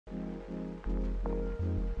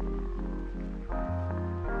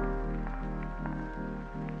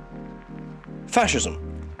Fascism,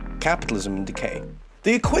 capitalism and decay.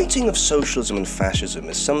 The equating of socialism and fascism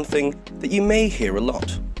is something that you may hear a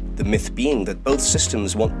lot. The myth being that both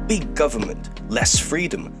systems want big government, less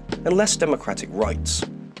freedom, and less democratic rights.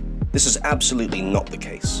 This is absolutely not the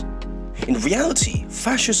case. In reality,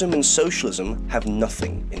 fascism and socialism have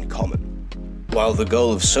nothing in common. While the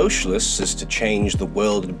goal of socialists is to change the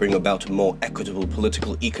world and bring about a more equitable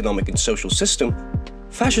political, economic, and social system,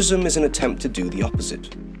 fascism is an attempt to do the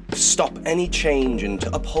opposite. To stop any change and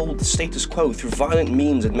to uphold the status quo through violent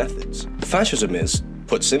means and methods. Fascism is,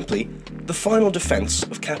 put simply, the final defense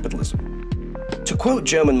of capitalism. To quote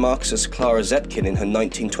German Marxist Clara Zetkin in her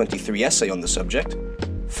 1923 essay on the subject,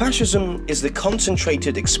 fascism is the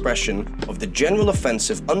concentrated expression of the general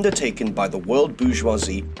offensive undertaken by the world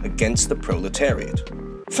bourgeoisie against the proletariat.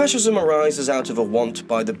 Fascism arises out of a want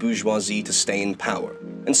by the bourgeoisie to stay in power,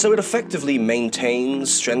 and so it effectively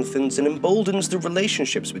maintains, strengthens, and emboldens the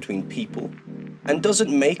relationships between people, and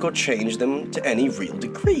doesn't make or change them to any real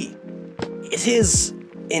degree. It is,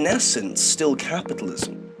 in essence, still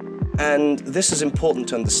capitalism, and this is important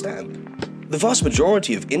to understand. The vast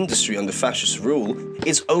majority of industry under fascist rule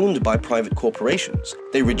is owned by private corporations.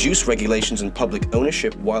 They reduce regulations and public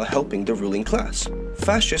ownership while helping the ruling class.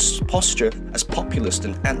 Fascists posture as populist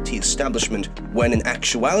and anti-establishment when in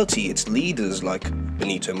actuality its leaders like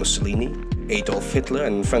Benito Mussolini, Adolf Hitler,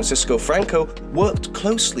 and Francisco Franco worked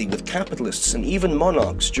closely with capitalists and even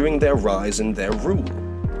monarchs during their rise and their rule.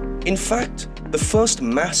 In fact, the first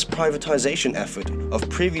mass privatization effort of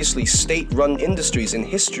previously state-run industries in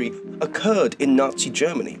history occurred in Nazi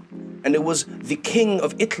Germany, and it was the King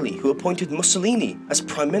of Italy who appointed Mussolini as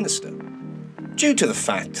Prime Minister. Due to the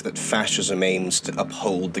fact that fascism aims to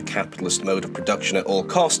uphold the capitalist mode of production at all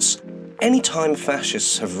costs, anytime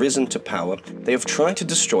fascists have risen to power, they have tried to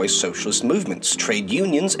destroy socialist movements, trade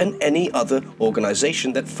unions, and any other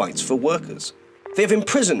organization that fights for workers. They have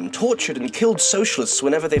imprisoned, tortured, and killed socialists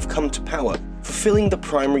whenever they've come to power, fulfilling the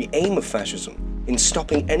primary aim of fascism, in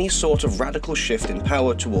stopping any sort of radical shift in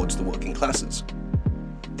power towards the working classes.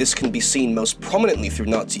 This can be seen most prominently through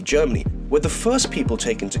Nazi Germany, where the first people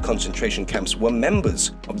taken to concentration camps were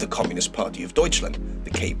members of the Communist Party of Deutschland,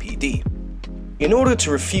 the KPD. In order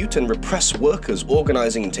to refute and repress workers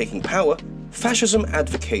organizing and taking power, fascism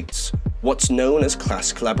advocates what's known as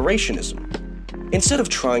class collaborationism. Instead of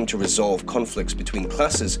trying to resolve conflicts between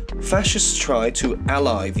classes, fascists try to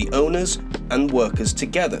ally the owners and workers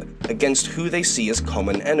together against who they see as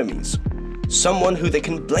common enemies, someone who they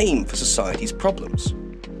can blame for society's problems.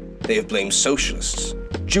 They have blamed socialists,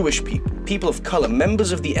 Jewish people, people of color,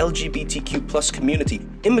 members of the LGBTQ+ community,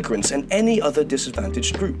 immigrants, and any other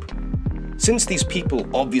disadvantaged group. Since these people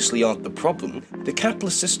obviously aren't the problem, the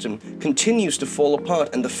capitalist system continues to fall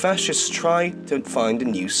apart and the fascists try to find a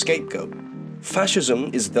new scapegoat.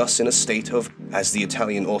 Fascism is thus in a state of, as the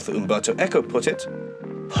Italian author Umberto Eco put it,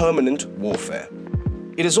 permanent warfare.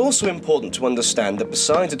 It is also important to understand that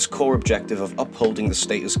besides its core objective of upholding the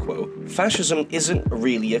status quo, fascism isn't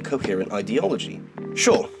really a coherent ideology.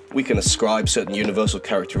 Sure, we can ascribe certain universal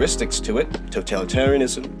characteristics to it,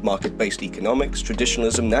 totalitarianism, market-based economics,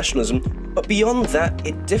 traditionalism, nationalism, but beyond that,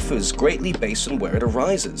 it differs greatly based on where it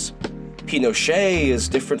arises. Pinochet is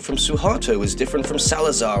different from Suharto, is different from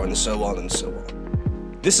Salazar, and so on and so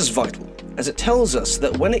on. This is vital, as it tells us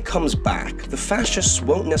that when it comes back, the fascists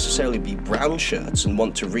won't necessarily be brown shirts and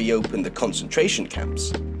want to reopen the concentration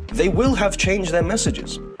camps. They will have changed their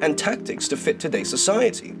messages and tactics to fit today's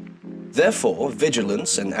society. Therefore,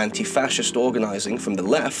 vigilance and anti-fascist organizing from the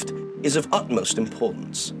left is of utmost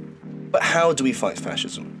importance. But how do we fight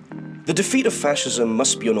fascism? The defeat of fascism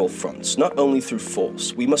must be on all fronts, not only through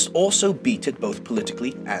force. We must also beat it both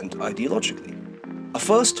politically and ideologically. Our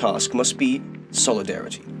first task must be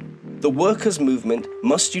solidarity. The workers' movement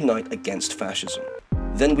must unite against fascism.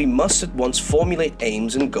 Then we must at once formulate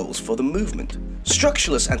aims and goals for the movement.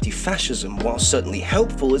 Structureless anti-fascism, while certainly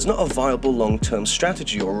helpful, is not a viable long-term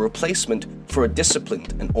strategy or a replacement for a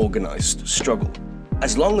disciplined and organized struggle.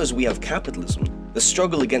 As long as we have capitalism, the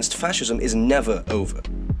struggle against fascism is never over.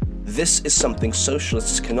 This is something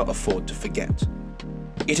socialists cannot afford to forget.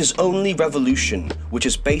 It is only revolution which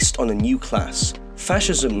is based on a new class.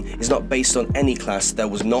 Fascism is not based on any class that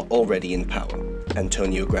was not already in power.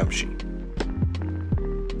 Antonio Gramsci.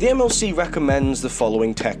 The MLC recommends the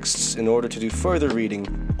following texts in order to do further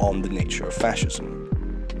reading on the nature of fascism.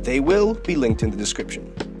 They will be linked in the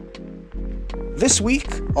description. This week,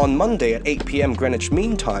 on Monday at 8 PM Greenwich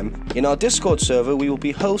Mean Time, in our Discord server we will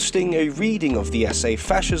be hosting a reading of the essay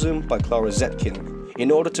Fascism by Clara Zetkin in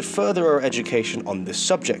order to further our education on this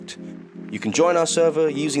subject. You can join our server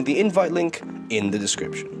using the invite link in the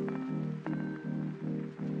description.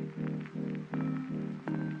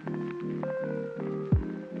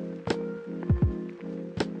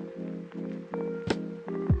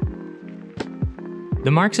 The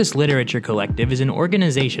Marxist Literature Collective is an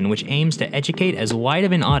organization which aims to educate as wide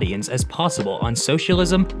of an audience as possible on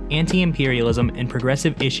socialism, anti-imperialism, and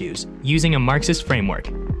progressive issues, using a Marxist framework.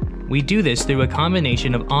 We do this through a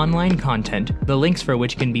combination of online content, the links for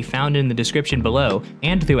which can be found in the description below,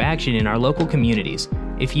 and through action in our local communities.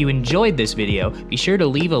 If you enjoyed this video, be sure to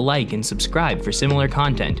leave a like and subscribe for similar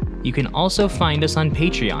content. You can also find us on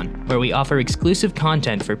Patreon, where we offer exclusive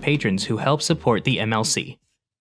content for patrons who help support the MLC.